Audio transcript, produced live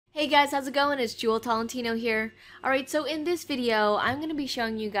Hey guys, how's it going? It's Jewel Tolentino here. Alright, so in this video, I'm going to be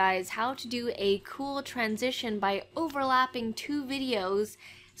showing you guys how to do a cool transition by overlapping two videos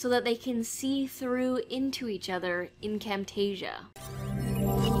so that they can see through into each other in Camtasia.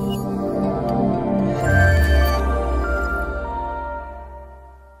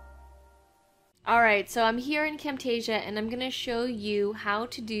 Alright, so I'm here in Camtasia and I'm going to show you how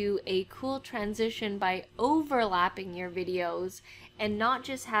to do a cool transition by overlapping your videos and not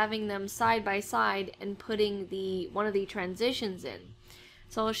just having them side by side and putting one of the transitions in.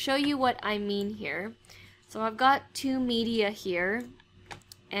 So I'll show you what I mean here. So I've got two media here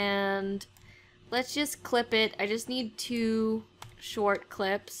and let's just clip it. I just need two short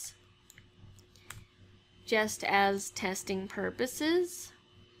clips just as testing purposes.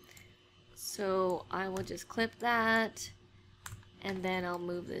 So I will just clip that and then I'll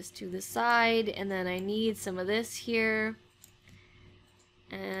move this to the side, and then I need some of this here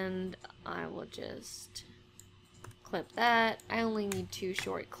and I will just clip that. I only need two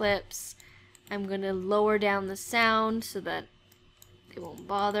short clips. I'm going to lower down the sound so that it won't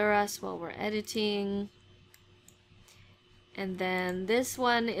bother us while we're editing. And then this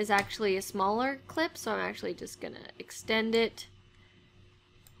one is actually a smaller clip, so I'm actually just going to extend it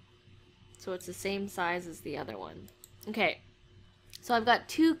so it's the same size as the other one. Okay, so I've got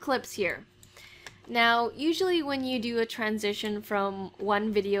two clips here. Now, usually when you do a transition from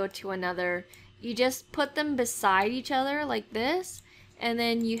one video to another, you just put them beside each other like this, and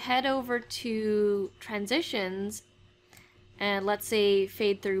then you head over to transitions, and let's say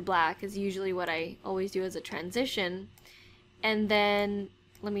fade through black is usually what I always do as a transition. And then,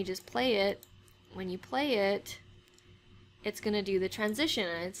 let me just play it. When you play it, it's going to do the transition,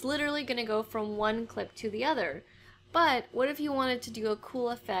 and it's literally going to go from one clip to the other. But what if you wanted to do a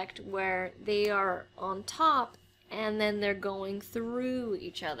cool effect where they are on top and then they're going through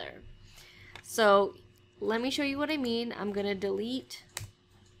each other? So let me show you what I mean. I'm going to delete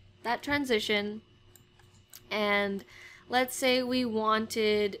that transition, and let's say we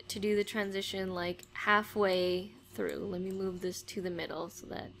wanted to do the transition like halfway through. Let me move this to the middle so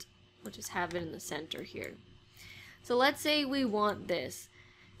that we'll just have it in the center here. So let's say we want this.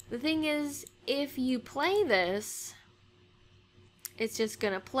 The thing is, if you play this, it's just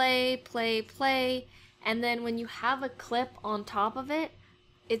gonna play, play, play, and then when you have a clip on top of it,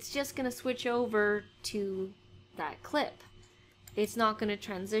 it's just gonna switch over to that clip. It's not gonna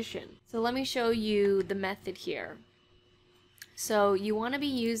transition. So let me show you the method here. So you wanna be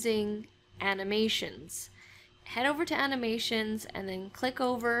using animations. Head over to animations and then click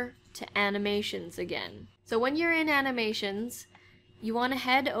over to animations again. So when you're in animations, you want to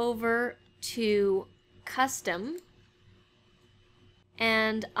head over to custom,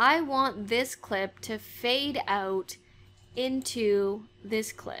 and I want this clip to fade out into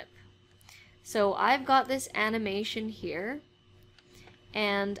this clip. So I've got this animation here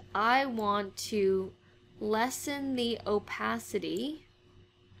and I want to lessen the opacity,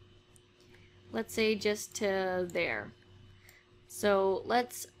 let's say just to there. So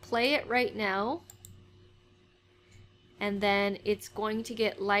let's play it right now, and then it's going to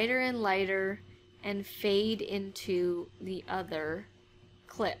get lighter and lighter and fade into the other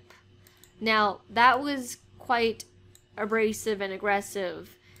clip. Now that was quite abrasive and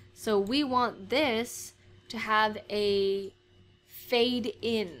aggressive, so we want this to have a fade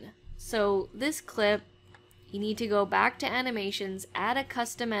in. So this clip, you need to go back to animations, add a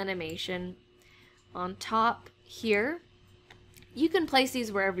custom animation on top here. You can place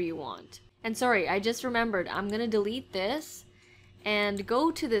these wherever you want. And sorry, I just remembered, I'm going to delete this and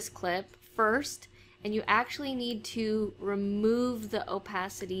go to this clip first, and you actually need to remove the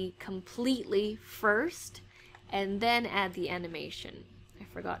opacity completely first and then add the animation. I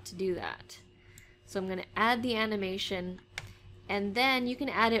forgot to do that. So I'm going to add the animation, and then you can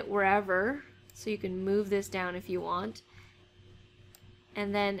add it wherever, so you can move this down if you want.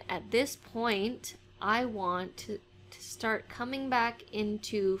 And then at this point, I want to start coming back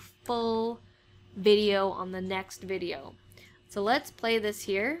into full video on the next video. So let's play this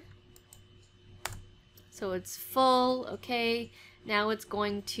here. So it's full, okay. Now it's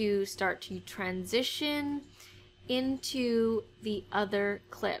going to start to transition into the other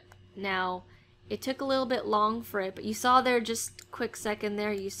clip. Now it took a little bit long for it, but you saw there, just a quick second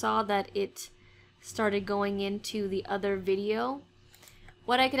there, you saw that it started going into the other video.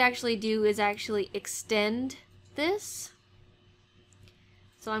 What I could actually do is actually extend this.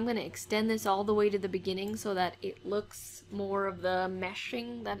 So I'm going to extend this all the way to the beginning so that it looks more of the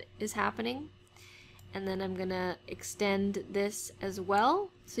meshing that is happening. And then I'm going to extend this as well,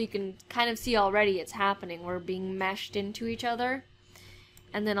 so you can kind of see already it's happening. We're being meshed into each other.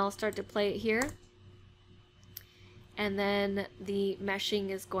 and then I'll start to play it here. And then the meshing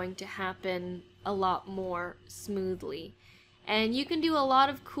is going to happen a lot more smoothly. And you can do a lot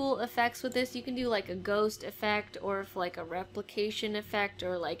of cool effects with this. You can do like a ghost effect, or if like a replication effect,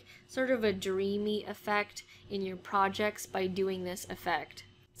 or like sort of a dreamy effect in your projects by doing this effect.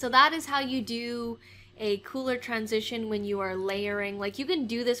 So that is how you do a cooler transition when you are layering. Like, you can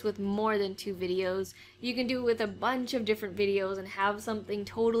do this with more than 2 videos. You can do it with a bunch of different videos and have something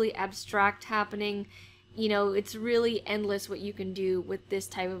totally abstract happening. You know, it's really endless what you can do with this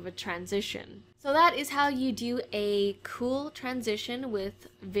type of a transition. So that is how you do a cool transition with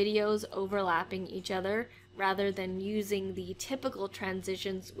videos overlapping each other, rather than using the typical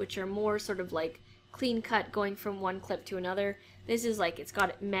transitions, which are more sort of like clean cut, going from one clip to another. This is like, it's got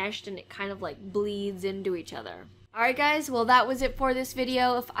it meshed and it kind of like bleeds into each other. Alright guys, well that was it for this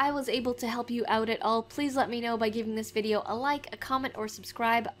video. If I was able to help you out at all, please let me know by giving this video a like, a comment, or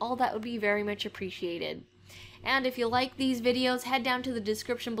subscribe. All that would be very much appreciated. And if you like these videos, head down to the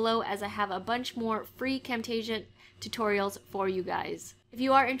description below, as I have a bunch more free Camtasia tutorials for you guys. If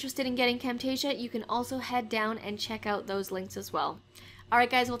you are interested in getting Camtasia, you can also head down and check out those links as well.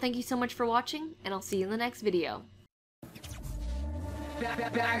 Alright guys, well thank you so much for watching, and I'll see you in the next video.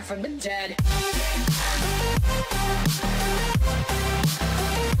 Back from the dead.